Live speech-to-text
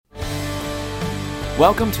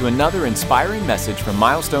Welcome to another inspiring message from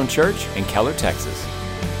Milestone Church in Keller, Texas.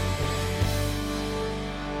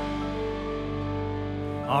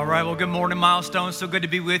 All right, well, good morning, Milestone. So good to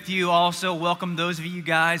be with you. Also, welcome those of you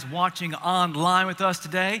guys watching online with us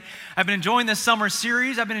today. I've been enjoying this summer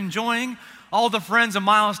series. I've been enjoying all the friends of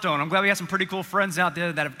Milestone. I'm glad we have some pretty cool friends out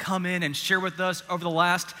there that have come in and shared with us over the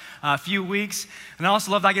last few weeks. And I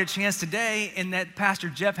also love that I get a chance today and that Pastor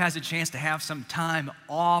Jeff has a chance to have some time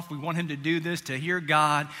off. We want him to do this, to hear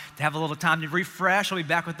God, to have a little time to refresh. He'll be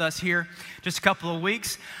back with us here just a couple of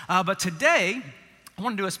weeks. But today, I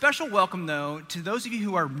want to do a special welcome, though, to those of you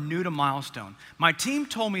who are new to Milestone. My team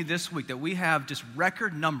told me this week that we have just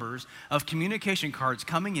record numbers of communication cards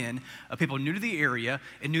coming in of people new to the area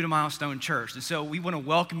and new to Milestone Church. And so we want to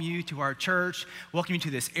welcome you to our church, welcome you to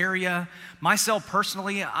this area. Myself,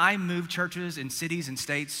 personally, I move churches in cities and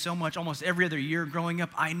states so much, almost every other year growing up.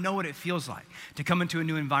 I know what it feels like to come into a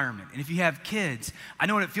new environment. And if you have kids, I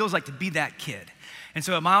know what it feels like to be that kid. And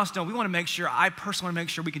so at Milestone, we want to make sure, I personally want to make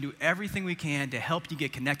sure we can do everything we can to help you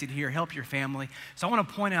get connected here, help your family. So I want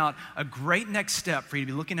to point out a great next step for you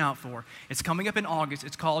to be looking out for. It's coming up in August.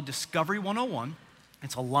 It's called Discovery 101.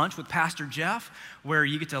 It's a lunch with Pastor Jeff where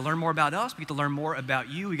you get to learn more about us. We get to learn more about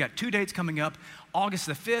you. We got 2 dates coming up, August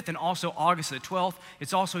the 5th and also August the 12th.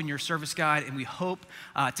 It's also in your service guide, and we hope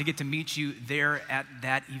to get to meet you there at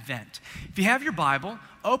that event. If you have your Bible,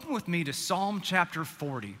 open with me to Psalm chapter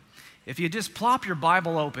 40. If you just plop your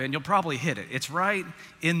Bible open, you'll probably hit it. It's right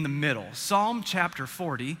in the middle. Psalm chapter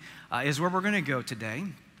 40 is where we're going to go today.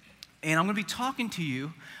 And I'm going to be talking to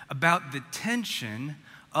you about the tension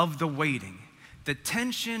of the waiting. The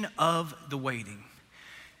tension of the waiting.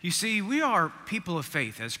 You see, we are people of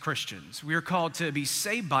faith as Christians. We are called to be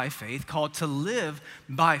saved by faith, called to live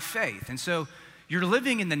by faith. And so you're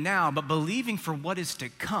living in the now, but believing for what is to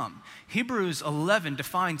come. Hebrews 11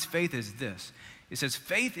 defines faith as this. It says,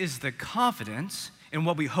 faith is the confidence in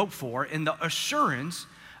what we hope for and the assurance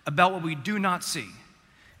about what we do not see.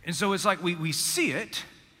 And so it's like we see it,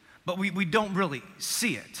 but we don't really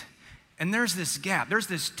see it. And there's this gap, there's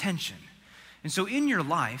this tension. And so in your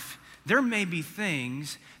life, there may be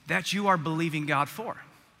things that you are believing God for.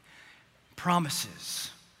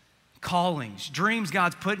 Promises, callings, dreams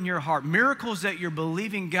God's put in your heart, miracles that you're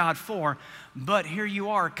believing God for, but here you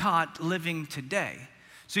are caught living today.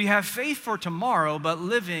 So you have faith for tomorrow, but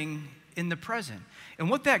living in the present. And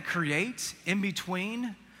what that creates in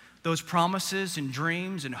between those promises and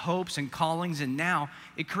dreams and hopes and callings and now,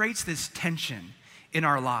 it creates this tension in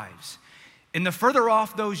our lives. And the further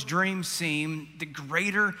off those dreams seem, the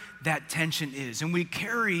greater that tension is. And we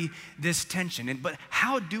carry this tension. But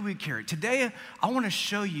how do we carry it? Today, I want to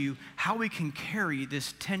show you how we can carry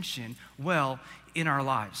this tension well in our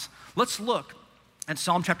lives. Let's look at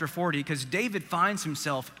Psalm chapter 40, because David finds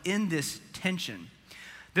himself in this tension.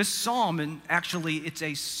 This psalm, and actually it's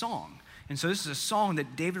a song. And so this is a song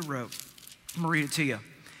that David wrote. I'm going to read it to you.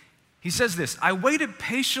 He says this, I waited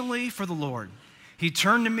patiently for the Lord. He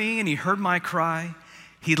turned to me and he heard my cry.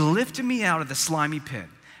 He lifted me out of the slimy pit,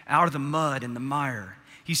 out of the mud and the mire.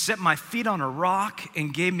 He set my feet on a rock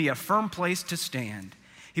and gave me a firm place to stand.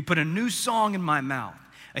 He put a new song in my mouth,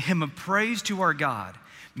 a hymn of praise to our God.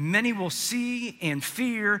 Many will see and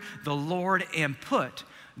fear the Lord and put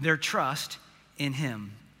their trust in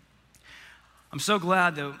him. I'm so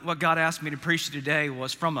glad that what God asked me to preach today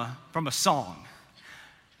was from a song.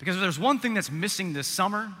 Because if there's one thing that's missing this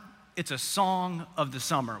summer, it's a song of the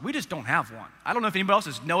summer. We just don't have one. I don't know if anybody else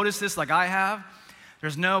has noticed this like I have.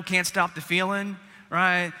 There's no Can't Stop the Feeling,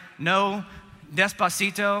 right? No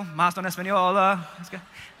Despacito, Más en Española,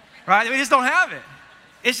 right? We just don't have it.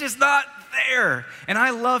 It's just not there. And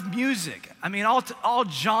I love music. I mean, all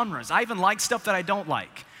genres. I even like stuff that I don't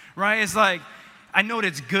like, right? It's like, I know that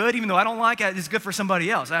it's good, even though I don't like it, it's good for somebody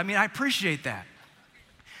else. I mean, I appreciate that.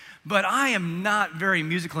 But I am not very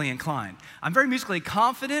musically inclined. I'm very musically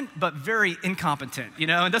confident, but very incompetent, you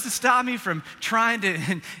know? It doesn't stop me from trying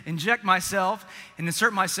to inject myself and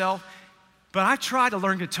insert myself. But I tried to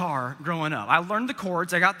learn guitar growing up. I learned the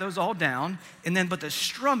chords, I got those all down, but the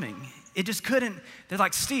strumming, it just couldn't. They're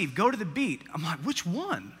like, Steve, go to the beat. I'm like, which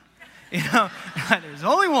one? You know, there's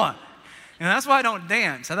only one. And that's why I don't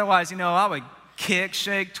dance. Otherwise, I would kick,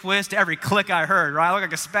 shake, twist every click I heard, right? I look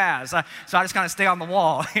like a spaz. So I just kind of stay on the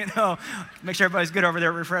wall, make sure everybody's good over there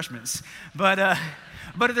at refreshments. But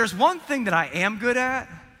if there's one thing that I am good at,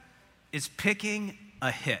 is picking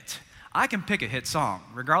a hit. I can pick a hit song,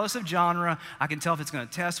 regardless of genre. I can tell if it's going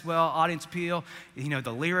to test well, audience appeal,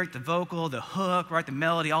 the lyric, the vocal, the hook, right, the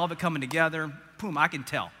melody, all of it coming together. boom, I can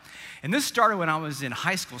tell. And this started when I was in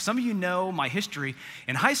high school. Some of you know my history.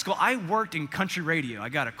 In high school, I worked in country radio. I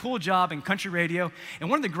got a cool job in country radio. And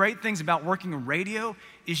one of the great things about working in radio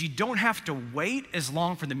is you don't have to wait as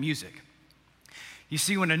long for the music. You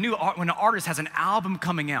see, when an artist has an album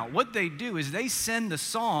coming out, what they do is they send the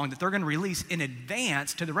song that they're going to release in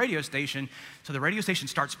advance to the radio station, so the radio station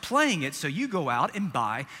starts playing it, so you go out and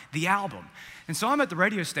buy the album. And so I'm at the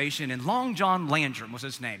radio station, and Long John Landrum was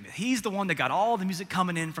his name. He's the one that got all the music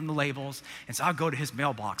coming in from the labels, and so I go to his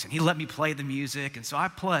mailbox, and he let me play the music, and so I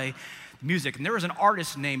play music. And there was an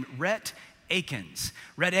artist named Rhett Akins.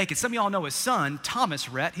 Rhett Akins, some of y'all know his son, Thomas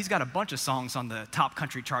Rhett. He's got a bunch of songs on the top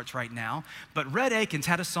country charts right now. But Rhett Akins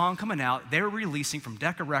had a song coming out. They were releasing from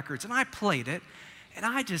Decca Records, and I played it, and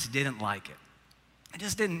I just didn't like it. I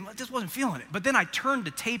just wasn't feeling it. But then I turned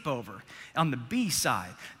the tape over. On the B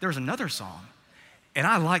side, there was another song, and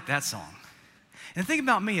I liked that song. And think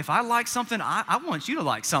about me, if I like something, I want you to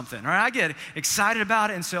like something, right? I get excited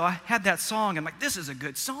about it, and so I had that song. I'm like, this is a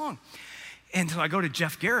good song. And so I go to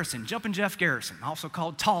Jeff Garrison, Jumpin' Jeff Garrison, also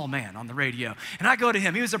called Tall Man on the radio. And I go to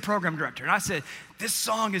him, he was a program director, and I said, this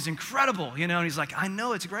song is incredible, and he's like, I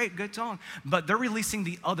know, it's a great, good song, but they're releasing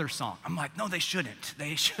the other song. I'm like, no, they shouldn't,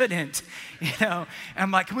 And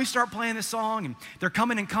I'm like, can we start playing this song? And they're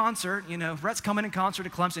coming in concert, Rhett's coming in concert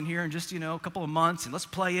at Clemson here in just, a couple of months, and let's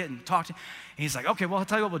play it and talk to him. And he's like, okay, well, I'll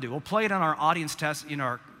tell you what we'll do. We'll play it on our audience test,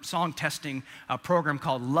 our song testing program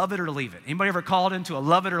called Love It or Leave It. Anybody ever called into a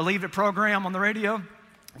Love It or Leave It program on the radio?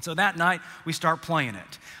 And so that night, we start playing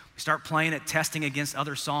it. We start playing it, testing against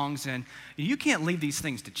other songs, and you can't leave these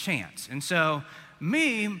things to chance. And so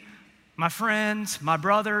me, my friends, my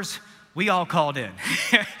brothers, we all called in.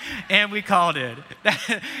 And we called in.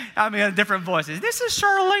 Different voices. This is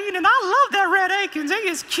Charlene, and I love that Rhett Akins. He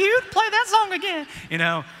is cute. Play that song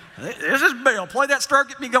again. This is Bill. Play that Start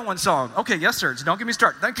Get Me Going song. Okay, yes, sir. Don't get me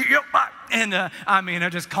started. Thank you. Yep, bye. And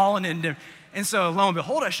I'm just calling in. And so lo and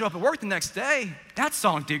behold, I show up at work the next day. That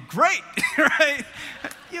song did great, right?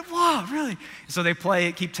 Yeah, wow, really? So they play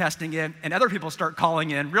it, keep testing it, and other people start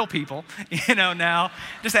calling in, real people, now,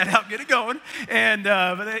 just had to help get it going. And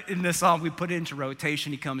in this song, we put it into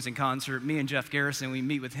rotation. He comes in concert. Me and Jeff Garrison, we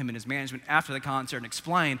meet with him and his management after the concert and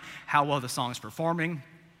explain how well the song's performing.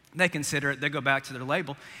 They consider it, they go back to their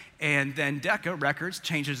label, and then Decca Records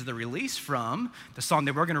changes the release from the song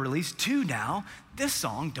they were going to release to now this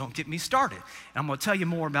song, Don't Get Me Started. And I'm going to tell you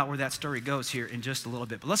more about where that story goes here in just a little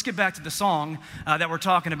bit. But let's get back to the song that we're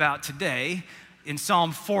talking about today in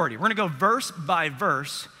Psalm 40. We're going to go verse by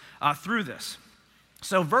verse through this.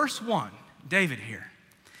 So verse 1, David here.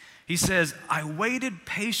 He says, I waited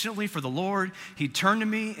patiently for the Lord. He turned to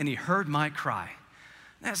me and he heard my cry.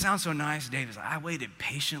 That sounds so nice. David's like, I waited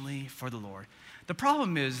patiently for the Lord. The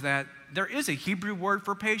problem is that there is a Hebrew word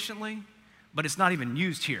for patiently, but it's not even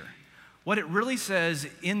used here. What it really says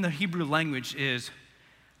in the Hebrew language is,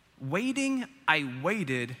 waiting, I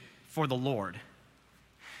waited for the Lord.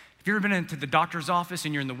 Have you ever been into the doctor's office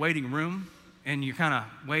and you're in the waiting room and you're kind of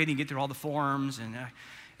waiting, get through all the forms, and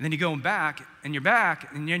then you go back and you're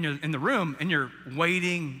in the room and you're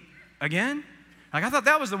waiting again? Like, I thought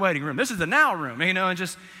that was the waiting room. This is the now room, and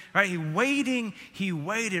just, right? He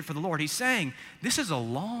waited for the Lord. He's saying this is a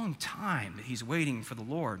long time that he's waiting for the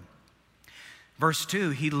Lord. Verse 2,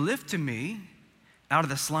 he lifted me out of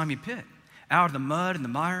the slimy pit, out of the mud and the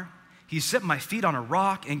mire. He set my feet on a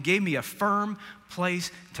rock and gave me a firm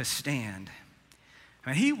place to stand.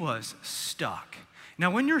 He was stuck.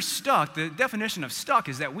 Now, when you're stuck, the definition of stuck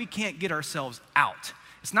is that we can't get ourselves out.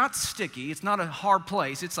 It's not sticky. It's not a hard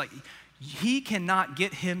place. It's like he cannot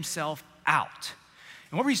get himself out.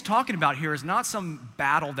 And what he's talking about here is not some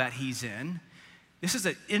battle that he's in. This is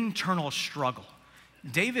an internal struggle.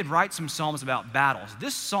 David writes some psalms about battles.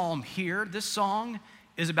 This psalm here, this song,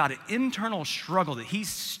 is about an internal struggle that he's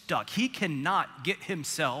stuck. He cannot get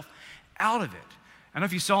himself out of it. I don't know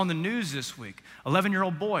if you saw in the news this week,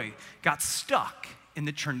 11-year-old boy got stuck in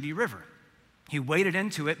the Trinity River. He waded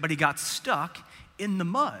into it, but he got stuck in the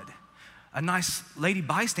mud. A nice lady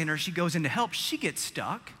bystander, she goes in to help. She gets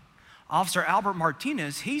stuck. Officer Albert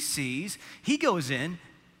Martinez, he goes in,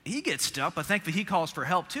 he gets stuck, but thankfully he calls for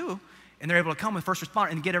help too. And they're able to come with first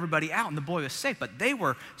responder and get everybody out, and the boy was safe. But they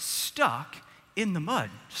were stuck in the mud,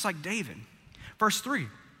 just like David. Verse 3.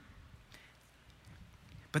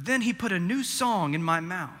 But then he put a new song in my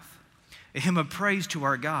mouth, a hymn of praise to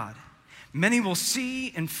our God. Many will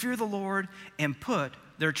see and fear the Lord and put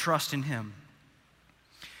their trust in him.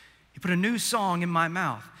 He put a new song in my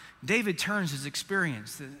mouth. David turns his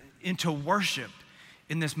experience into worship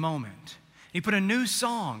in this moment. He put a new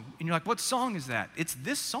song, and you're like, what song is that? It's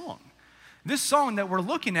this song. This song that we're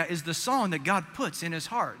looking at is the song that God puts in his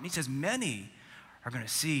heart. And he says, many are going to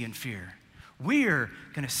see and fear. We're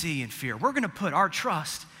going to see and fear. We're going to put our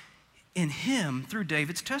trust in him through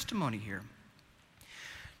David's testimony here.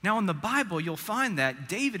 Now, in the Bible, you'll find that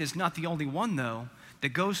David is not the only one, though, that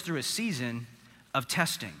goes through a season of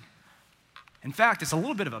testing. In fact, it's a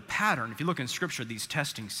little bit of a pattern if you look in Scripture, these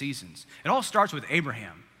testing seasons. It all starts with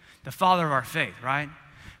Abraham, the father of our faith, right?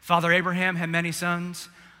 Father Abraham had many sons.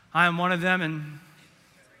 I am one of them, and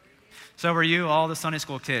so were you. All the Sunday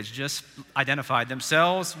school kids just identified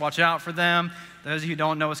themselves. Watch out for them. Those of you who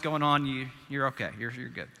don't know what's going on, you're okay. You're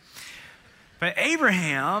good. But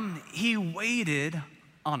Abraham, he waited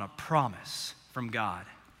on a promise from God.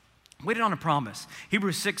 Waited on a promise.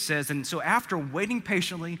 Hebrews 6 says, and so after waiting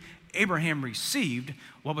patiently, Abraham received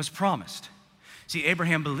what was promised. See,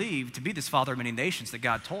 Abraham believed to be this father of many nations that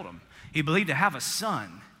God told him. He believed to have a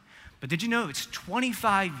son. But did you know it's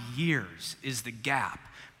 25 years is the gap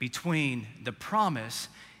between the promise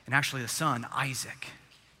and actually the son, Isaac.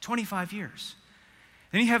 25 years.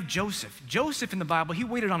 Then you have Joseph. Joseph in the Bible, he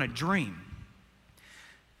waited on a dream.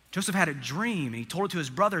 Joseph had a dream, and he told it to his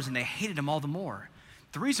brothers, and they hated him all the more.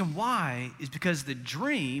 The reason why is because the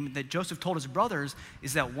dream that Joseph told his brothers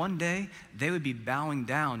is that one day they would be bowing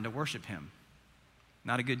down to worship him.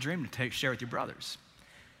 Not a good dream to share with your brothers.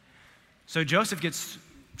 So Joseph gets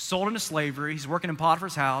sold into slavery. He's working in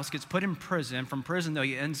Potiphar's house, gets put in prison. From prison, though,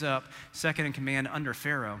 he ends up second in command under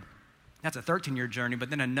Pharaoh. That's a 13-year journey, but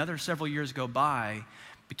then another several years go by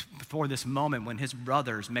before this moment when his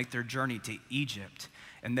brothers make their journey to Egypt,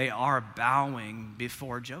 and they are bowing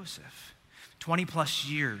before Joseph. 20 plus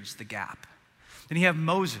years, the gap. Then you have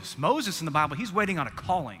Moses. Moses in the Bible, he's waiting on a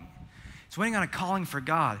calling. He's waiting on a calling for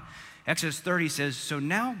God. Exodus 30 says, so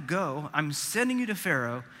now go, I'm sending you to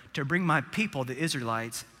Pharaoh to bring my people, the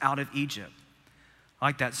Israelites, out of Egypt. I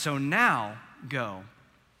like that. So now go.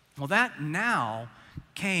 Well, that now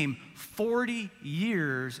came 40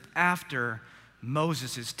 years after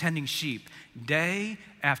Moses is tending sheep, day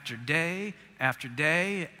after day after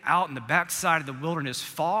day, out in the backside of the wilderness,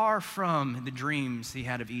 far from the dreams he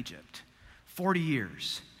had of Egypt. 40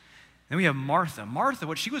 years. Then we have Martha. Martha,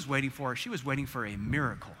 what she was waiting for a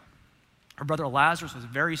miracle. Her brother Lazarus was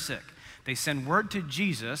very sick. They send word to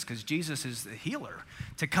Jesus, because Jesus is the healer,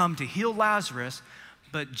 to come to heal Lazarus,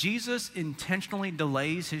 but Jesus intentionally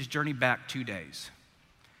delays his journey back 2 days.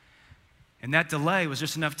 And that delay was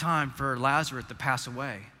just enough time for Lazarus to pass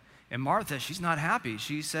away. And Martha, she's not happy.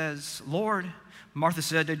 She says, Lord, Martha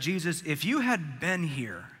said to Jesus, if you had been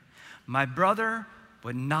here, my brother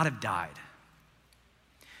would not have died.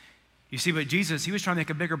 You see, but Jesus, he was trying to make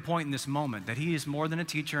a bigger point in this moment, that he is more than a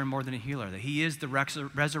teacher and more than a healer, that he is the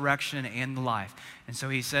resurrection and the life. And so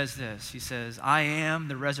he says this, he says, I am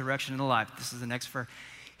the resurrection and the life. This is the next verse.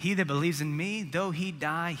 He that believes in me, though he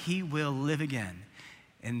die, he will live again.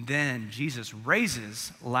 And then Jesus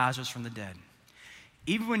raises Lazarus from the dead.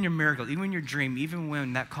 Even when your miracle, even when your dream, even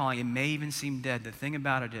when that calling, it may even seem dead, the thing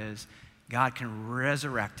about it is God can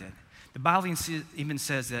resurrect it. The Bible even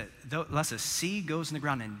says that unless a seed goes in the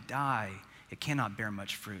ground and die, it cannot bear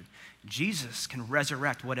much fruit. Jesus can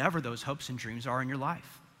resurrect whatever those hopes and dreams are in your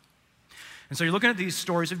life. And so you're looking at these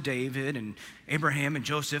stories of David and Abraham and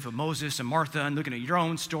Joseph and Moses and Martha and looking at your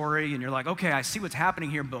own story, and you're like, okay, I see what's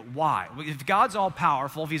happening here, but why? If God's all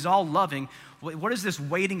powerful, if he's all loving, what is this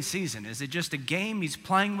waiting season? Is it just a game he's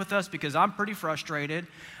playing with us because I'm pretty frustrated,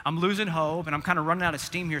 I'm losing hope, and I'm kind of running out of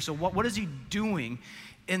steam here, so what is he doing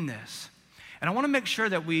in this? And I want to make sure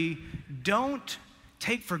that we don't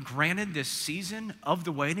take for granted this season of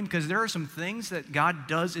the waiting, because there are some things that God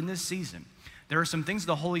does in this season. There are some things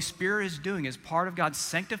the Holy Spirit is doing as part of God's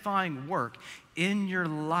sanctifying work in your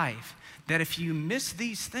life, that if you miss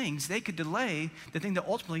these things, they could delay the thing that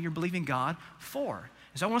ultimately you're believing God for.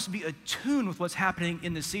 And so I want us to be attuned with what's happening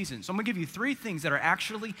in this season. So I'm going to give you 3 things that are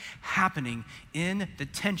actually happening in the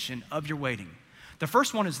tension of your waiting. The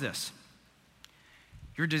first one is this.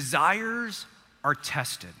 Your desires are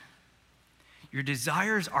tested. Your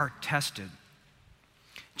desires are tested.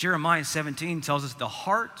 Jeremiah 17 tells us the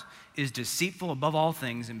heart is deceitful above all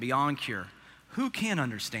things and beyond cure. Who can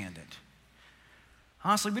understand it?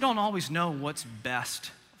 Honestly, we don't always know what's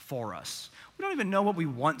best for us. We don't even know what we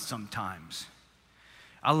want sometimes.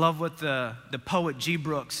 I love what the poet G.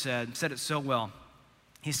 Brooks said it so well.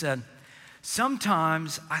 He said,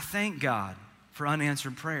 sometimes I thank God for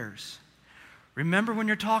unanswered prayers. Remember when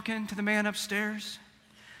you're talking to the man upstairs?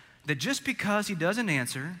 That just because he doesn't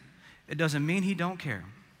answer, it doesn't mean he don't care.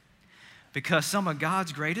 Because some of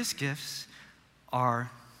God's greatest gifts are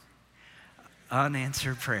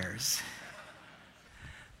unanswered prayers.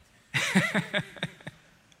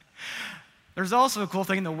 There's also a cool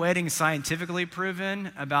thing in the waiting scientifically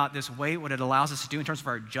proven about this wait, what it allows us to do in terms of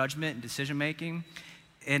our judgment and decision making.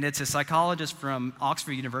 And it's a psychologist from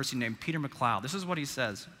Oxford University named Peter McLeod. This is what he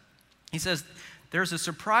says. He says, there's a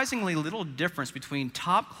surprisingly little difference between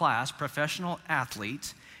top-class professional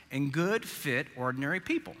athletes and good, fit, ordinary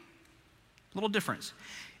people. Little difference.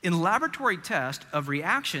 In laboratory tests of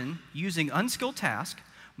reaction using unskilled tasks,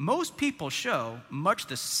 most people show much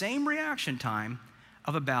the same reaction time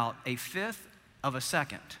of about a fifth of a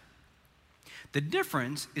second. The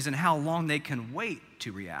difference is in how long they can wait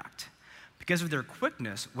to react. Because of their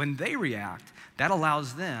quickness, when they react, that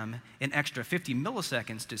allows them an extra 50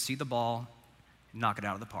 milliseconds to see the ball and knock it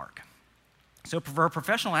out of the park. So for a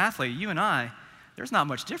professional athlete, you and I, there's not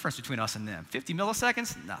much difference between us and them. 50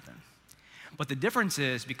 milliseconds, nothing. But the difference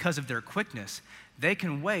is because of their quickness, they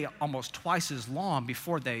can wait almost twice as long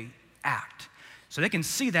before they act. So they can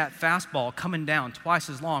see that fastball coming down twice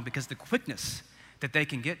as long because the quickness that they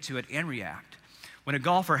can get to it and react. When a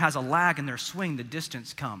golfer has a lag in their swing, the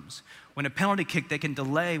distance comes. When a penalty kick, they can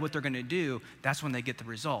delay what they're going to do. That's when they get the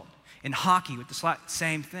result. In hockey, with the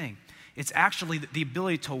same thing. It's actually the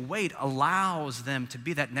ability to wait allows them to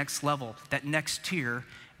be that next level, that next tier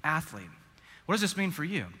athlete. What does this mean for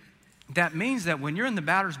you? That means that when you're in the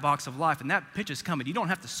batter's box of life and that pitch is coming, you don't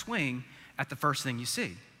have to swing at the first thing you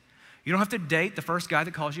see. You don't have to date the first guy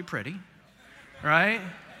that calls you pretty, right?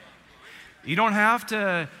 You don't have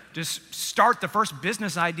to just start the first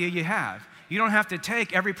business idea you have. You don't have to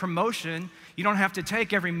take every promotion. You don't have to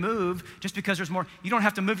take every move just because there's more. You don't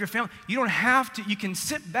have to move your family. You don't have to. You can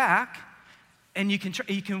sit back and you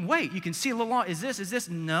can wait. You can see a little long. Is this?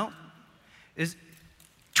 No.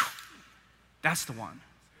 That's the one,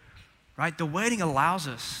 right? The waiting allows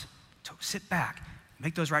us to sit back,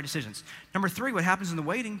 make those right decisions. Number 3, what happens in the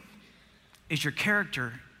waiting is your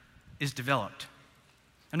character is developed.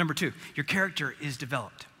 And number 2, your character is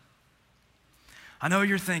developed. I know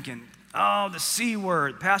you're thinking, oh, the C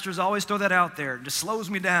word, pastors always throw that out there. It just slows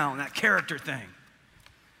me down, that character thing.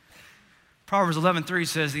 Proverbs 11:3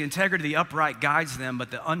 says, the integrity of the upright guides them,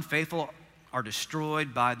 but the unfaithful are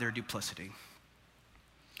destroyed by their duplicity.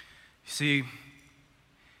 You see,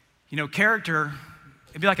 character,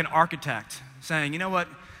 it'd be like an architect saying, you know what,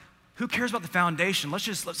 who cares about the foundation?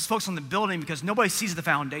 Let's focus on the building because nobody sees the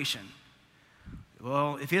foundation.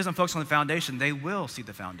 Well, if he doesn't focus on the foundation, they will see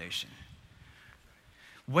the foundation.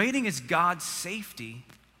 Waiting is God's safety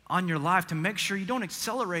on your life to make sure you don't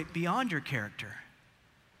accelerate beyond your character.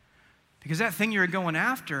 Because that thing you're going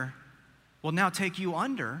after will now take you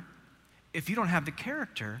under if you don't have the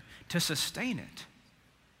character to sustain it.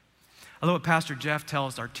 I love what Pastor Jeff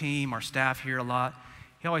tells our team, our staff here a lot.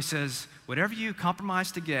 He always says, whatever you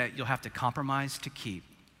compromise to get, you'll have to compromise to keep.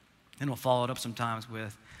 And we'll follow it up sometimes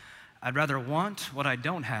with, I'd rather want what I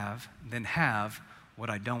don't have than have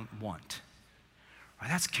what I don't want. Right,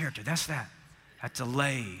 that's character, that's that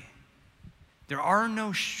delay. There are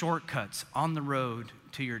no shortcuts on the road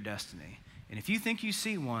to your destiny. And if you think you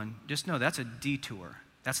see one, just know that's a detour.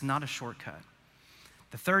 That's not a shortcut.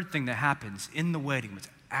 The third thing that happens in the waiting, what's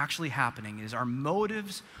actually happening, is our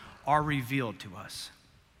motives are revealed to us.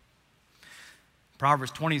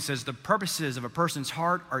 Proverbs 20 says, the purposes of a person's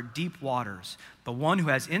heart are deep waters, but one who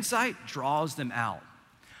has insight draws them out.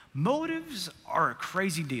 Motives are a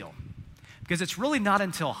crazy deal because it's really not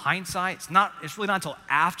until hindsight, it's really not until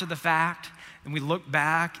after the fact, and we look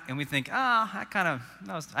back and we think, I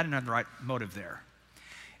didn't have the right motive there.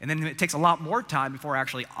 And then it takes a lot more time before we're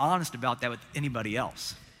actually honest about that with anybody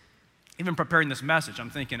else. Even preparing this message, I'm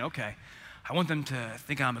thinking, okay, I want them to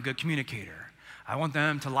think I'm a good communicator. I want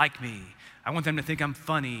them to like me. I want them to think I'm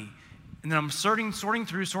funny. And then I'm sorting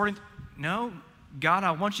through. No, God,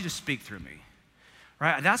 I want you to speak through me.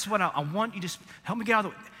 Right? That's what I want you to help me get out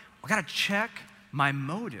of the way. I got to check my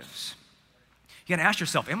motives. You got to ask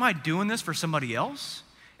yourself, am I doing this for somebody else?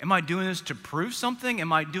 Am I doing this to prove something?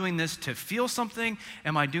 Am I doing this to feel something?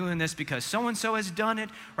 Am I doing this because so-and-so has done it?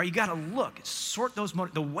 Right? You got to look, sort those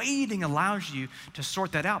motives. The waiting allows you to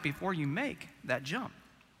sort that out before you make that jump.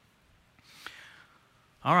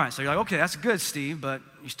 All right, so you're like, okay, that's good, Steve, but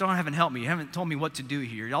you still haven't helped me. You haven't told me what to do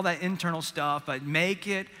here. All that internal stuff, but make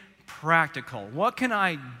it practical. What can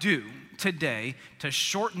I do today to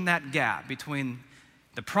shorten that gap between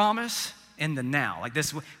the promise and the now? Like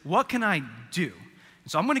this, what can I do?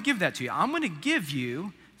 So I'm going to give that to you. I'm going to give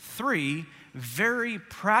you 3 very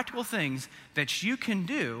practical things that you can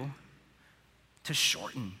do to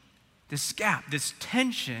shorten this gap, this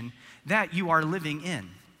tension that you are living in.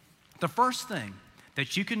 The first thing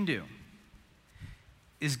that you can do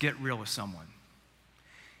is get real with someone.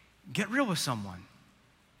 Get real with someone.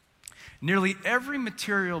 Nearly every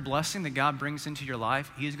material blessing that God brings into your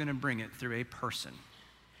life, He is going to bring it through a person.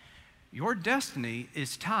 Your destiny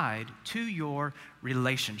is tied to your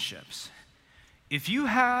relationships. If you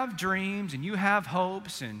have dreams and you have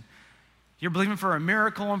hopes and you're believing for a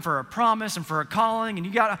miracle and for a promise and for a calling and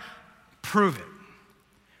you got to prove it,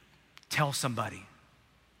 tell somebody.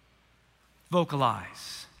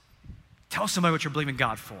 Vocalize. Tell somebody what you're believing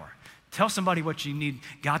God for. Tell somebody what you need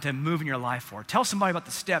God to move in your life for. Tell somebody about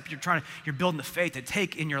the step you're building the faith to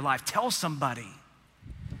take in your life. Tell somebody.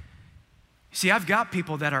 See, I've got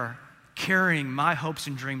people that are carrying my hopes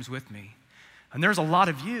and dreams with me. And there's a lot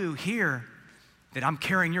of you here that I'm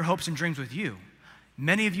carrying your hopes and dreams with you.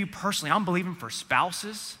 Many of you personally, I'm believing for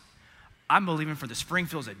spouses. I'm believing for the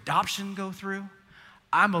Springfields adoption go through.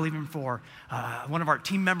 I'm believing for one of our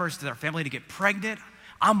team members, their family to get pregnant.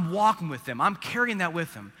 I'm walking with them. I'm carrying that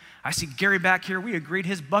with them. I see Gary back here. We agreed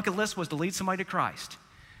his bucket list was to lead somebody to Christ.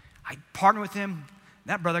 I partnered with him.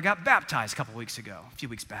 That brother got baptized a few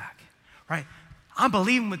weeks back, right? I'm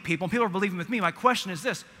believing with people, and people are believing with me. My question is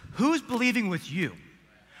this: who's believing with you?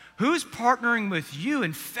 Who's partnering with you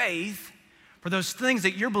in faith for those things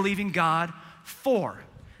that you're believing God for?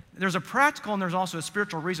 There's a practical and there's also a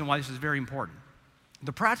spiritual reason why this is very important.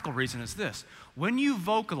 The practical reason is this: when you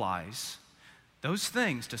vocalize those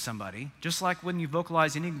things to somebody, just like when you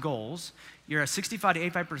vocalize any goals, you're a 65 to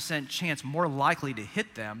 85% chance more likely to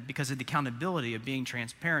hit them because of the accountability of being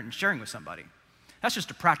transparent and sharing with somebody. That's just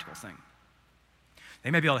a practical thing. They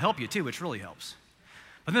may be able to help you too, which really helps.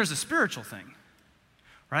 But then there's a spiritual thing,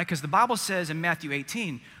 right? Because the Bible says in Matthew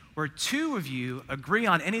 18, where two of you agree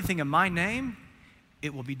on anything in my name,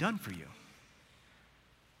 it will be done for you.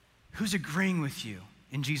 Who's agreeing with you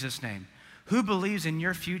in Jesus' name? Who believes in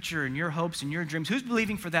your future and your hopes and your dreams? Who's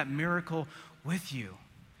believing for that miracle with you?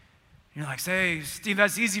 You're like, say, Steve,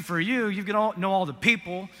 that's easy for you. You know all the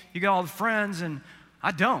people. You got all the friends, and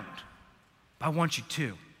I don't. But I want you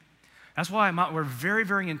to. That's why we're very,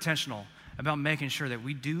 very intentional about making sure that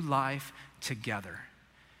we do life together.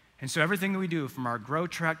 And so everything that we do, from our Grow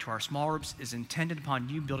Track to our small groups, is intended upon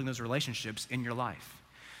you building those relationships in your life.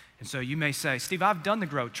 And so you may say, Steve, I've done the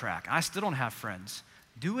Grow Track. I still don't have friends.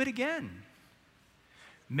 Do it again.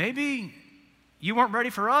 Maybe you weren't ready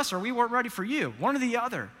for us or we weren't ready for you. One or the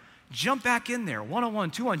other. Jump back in there.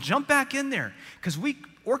 101, 2-1. Jump back in there. Because we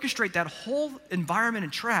orchestrate that whole environment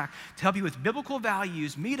and track to help you with biblical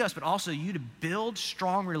values, meet us, but also you to build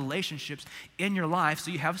strong relationships in your life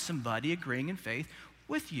so you have somebody agreeing in faith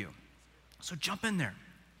with you. So jump in there.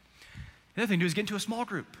 The other thing to do is get into a small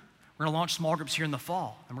group. We're going to launch small groups here in the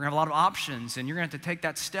fall, and we're going to have a lot of options, and you're going to have to take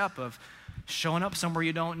that step of showing up somewhere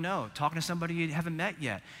you don't know, talking to somebody you haven't met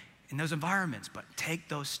yet in those environments, but take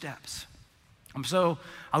those steps. I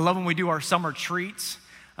love when we do our summer treats,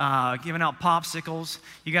 giving out popsicles.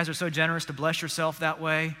 You guys are so generous to bless yourself that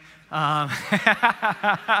way. But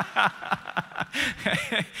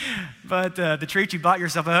the treat you bought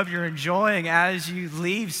yourself, I hope you're enjoying as you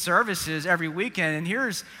leave services every weekend. And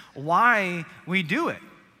here's why we do it.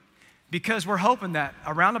 Because we're hoping that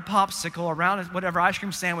around a popsicle, around whatever ice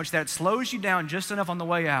cream sandwich, that slows you down just enough on the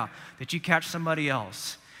way out that you catch somebody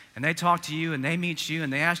else. And they talk to you and they meet you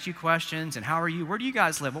and they ask you questions and how are you? Where do you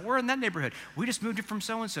guys live? Well, we're in that neighborhood. We just moved from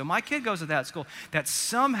so-and-so. My kid goes to that school. That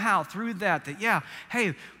somehow through that,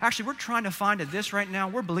 hey, actually we're trying to find a this right now.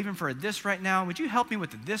 We're believing for a this right now. Would you help me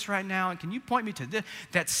with the this right now? And can you point me to this?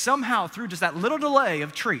 That somehow through just that little delay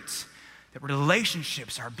of treats, that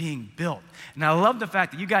relationships are being built. And I love the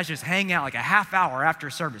fact that you guys just hang out like a half hour after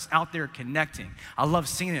service out there connecting. I love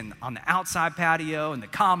seeing it on the outside patio and the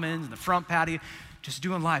commons and the front patio, just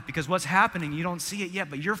doing life. Because what's happening, you don't see it yet,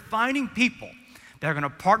 but you're finding people that are going to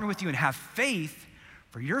partner with you and have faith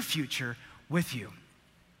for your future with you.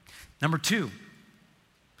 Number 2,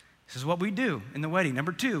 this is what we do in the waiting.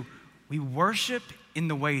 Number 2, we worship in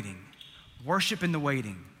the waiting. Worship in the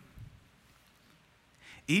waiting.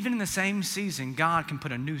 Even in the same season, God can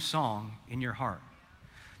put a new song in your heart.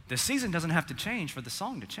 The season doesn't have to change for the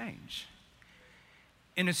song to change.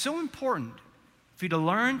 And it's so important for you to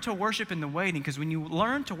learn to worship in the waiting, because when you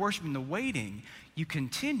learn to worship in the waiting, you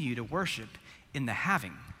continue to worship in the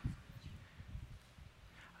having.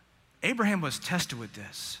 Abraham was tested with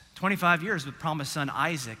this. 25 years with promised son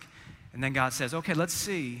Isaac. And then God says, okay, let's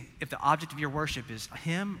see if the object of your worship is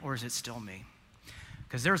him or is it still me?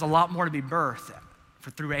 Because there's a lot more to be birthed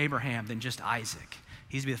through Abraham than just Isaac.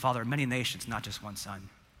 He's to be the father of many nations, not just one son.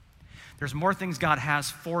 There's more things God has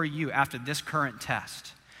for you after this current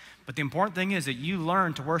test. But the important thing is that you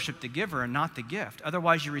learn to worship the giver and not the gift.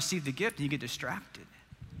 Otherwise, you receive the gift and you get distracted.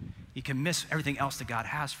 You can miss everything else that God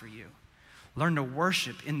has for you. Learn to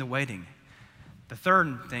worship in the waiting. The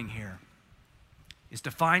third thing here, is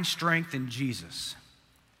to find strength in Jesus.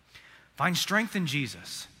 Find strength in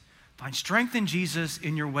Jesus. Find strength in Jesus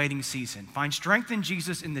in your waiting season. Find strength in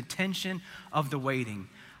Jesus in the tension of the waiting.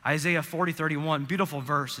 Isaiah 40:31, beautiful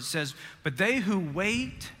verse. It says, "But they who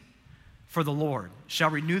wait for the Lord shall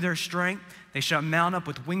renew their strength. They shall mount up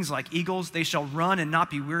with wings like eagles. They shall run and not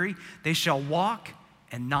be weary. They shall walk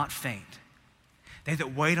and not faint." They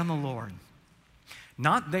that wait on the Lord.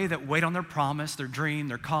 Not they that wait on their promise, their dream,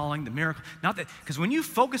 their calling, the miracle. Not that, because when you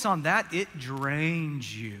focus on that, it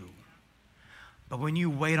drains you. But when you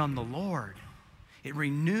wait on the Lord, it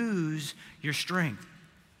renews your strength.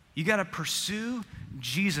 You got to pursue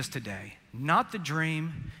Jesus today, not the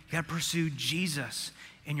dream. You got to pursue Jesus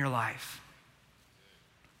in your life.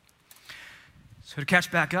 So to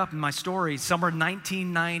catch back up in my story, summer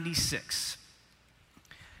 1996,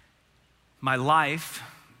 my life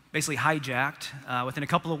basically hijacked. Within a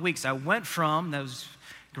couple of weeks, I went from those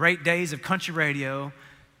great days of country radio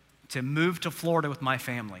to move to Florida with my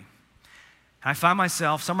family. And I found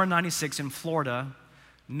myself, summer 96 in Florida,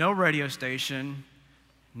 no radio station,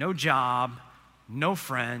 no job, no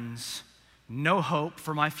friends, no hope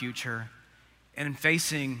for my future, and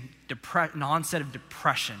facing an onset of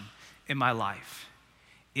depression in my life.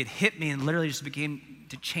 It hit me and literally just began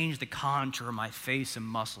to change the contour of my face and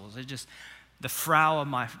muscles. The frown of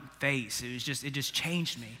my face, it just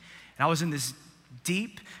changed me. And I was in this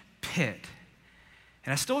deep pit.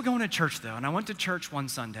 And I still going to church though, and I went to church one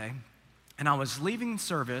Sunday, and I was leaving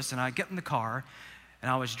service, and I get in the car, and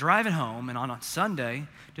I was driving home, and on a Sunday,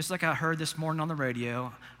 just like I heard this morning on the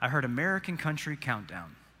radio, I heard American Country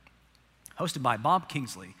Countdown, hosted by Bob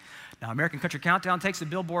Kingsley. Now, American Country Countdown takes the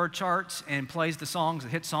Billboard charts and plays the songs, the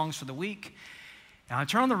hit songs for the week. And I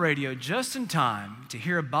turn on the radio just in time to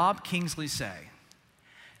hear Bob Kingsley say,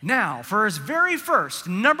 "Now, for his very first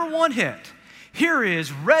 #1 hit, here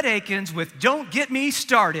is Red Akins with 'Don't Get Me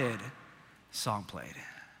Started.'" The song played.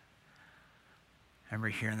 I remember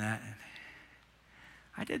hearing that.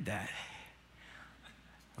 I did that.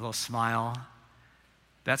 A little smile.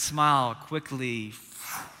 That smile quickly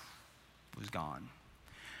was gone.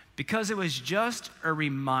 Because it was just a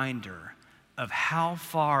reminder of how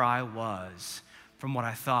far I was from what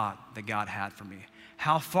I thought that God had for me.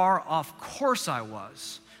 How far off course I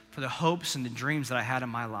was for the hopes and the dreams that I had in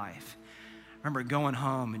my life. I remember going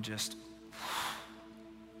home and just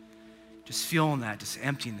feeling that, just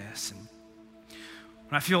emptiness. And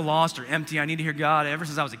when I feel lost or empty, I need to hear God. Ever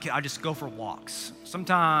since I was a kid, I just go for walks.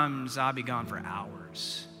 Sometimes I'll be gone for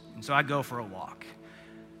hours. And so I go for a walk.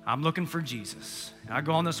 I'm looking for Jesus. And I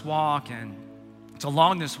go on this walk, and it's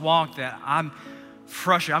along this walk that I'm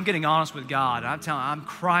frustrated. I'm getting honest with God. I'm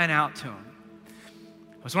crying out to him.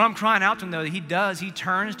 But when I'm crying out to him, though, he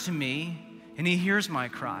turns to me, and he hears my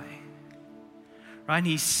cry. Right? And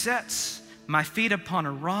he sets my feet upon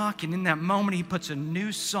a rock, and in that moment, he puts a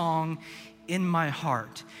new song in my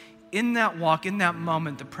heart. In that walk, in that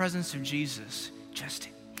moment, the presence of Jesus just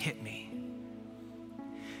hit me.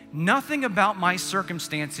 Nothing about my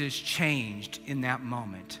circumstances changed in that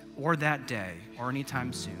moment or that day or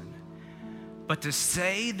anytime soon. But to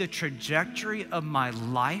say the trajectory of my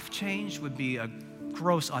life changed would be a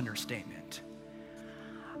gross understatement.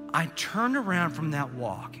 I turned around from that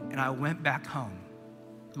walk and I went back home.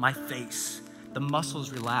 My face, the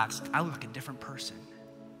muscles relaxed. I looked like a different person.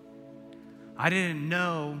 I didn't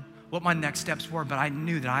know what my next steps were, but I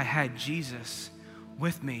knew that I had Jesus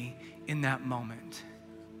with me in that moment.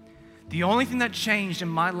 The only thing that changed in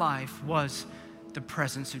my life was the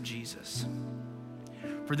presence of Jesus.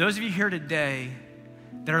 For those of you here today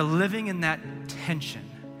that are living in that tension,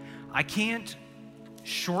 I can't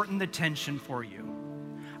shorten the tension for you.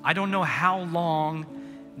 I don't know how long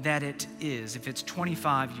that it is, if it's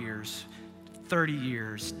 25 years, 30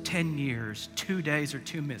 years, 10 years, 2 days, or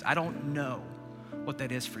 2 minutes. I don't know what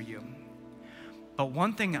that is for you. But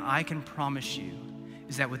one thing I can promise you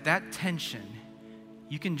is that with that tension,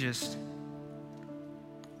 you can just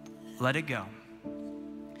let it go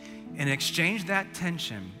and exchange that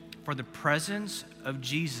tension for the presence of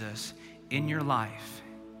Jesus in your life.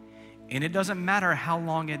 And it doesn't matter how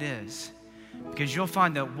long it is, because you'll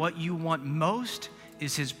find that what you want most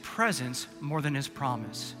is his presence more than his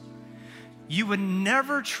promise. You would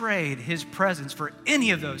never trade his presence for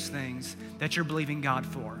any of those things that you're believing God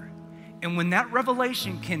for. And when that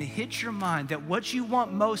revelation can hit your mind that what you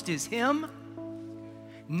want most is him,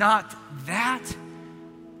 not that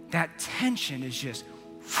tension is just,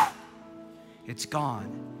 it's gone.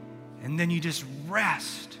 And then you just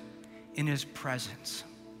rest in his presence.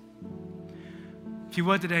 If you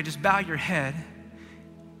would today, just bow your head.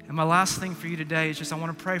 And my last thing for you today is just I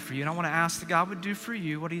want to pray for you. And I want to ask that God would do for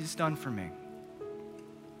you what he's done for me.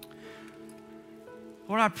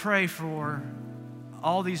 Lord, I pray for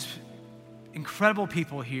all these incredible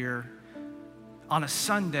people here on a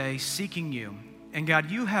Sunday seeking you. And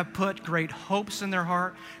God, you have put great hopes in their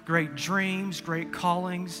heart, great dreams, great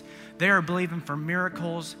callings. They are believing for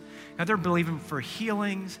miracles. God, they're believing for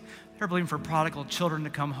healings. They're believing for prodigal children to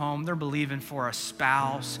come home. They're believing for a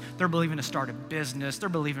spouse. They're believing to start a business. They're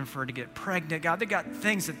believing for to get pregnant. God, they got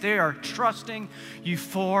things that they are trusting you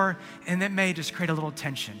for, and that may just create a little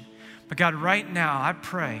tension. But God, right now, I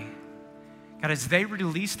pray, God, as they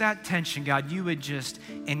release that tension, God, you would just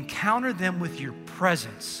encounter them with your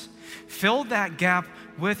presence. Fill that gap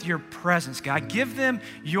with your presence, God. Give them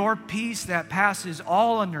your peace that passes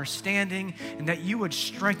all understanding, and that you would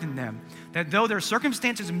strengthen them. That though their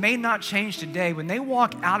circumstances may not change today, when they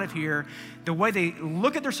walk out of here, the way they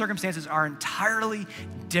look at their circumstances are entirely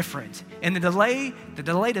different. And the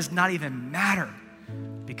delay does not even matter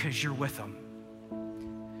because you're with them.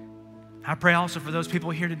 I pray also for those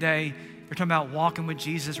people here today. You're talking about walking with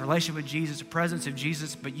Jesus, relationship with Jesus, the presence of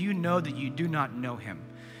Jesus, but you know that you do not know him.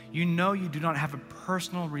 You know you do not have a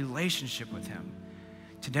personal relationship with him.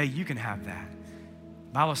 Today you can have that.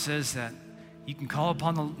 The Bible says that you can call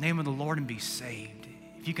upon the name of the Lord and be saved.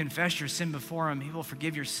 If you confess your sin before him, he will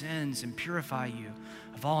forgive your sins and purify you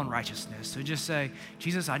of all unrighteousness. So just say,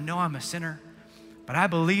 Jesus, I know I'm a sinner, but I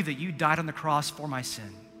believe that you died on the cross for my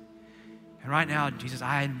sin. And right now, Jesus,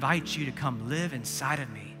 I invite you to come live inside of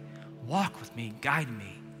me. Walk with me, guide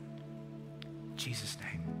me. In Jesus'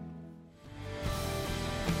 name.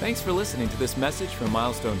 Thanks for listening to this message from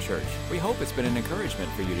Milestone Church. We hope it's been an encouragement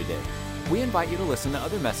for you today. We invite you to listen to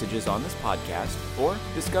other messages on this podcast or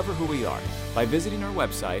discover who we are by visiting our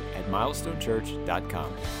website at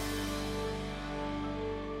milestonechurch.com.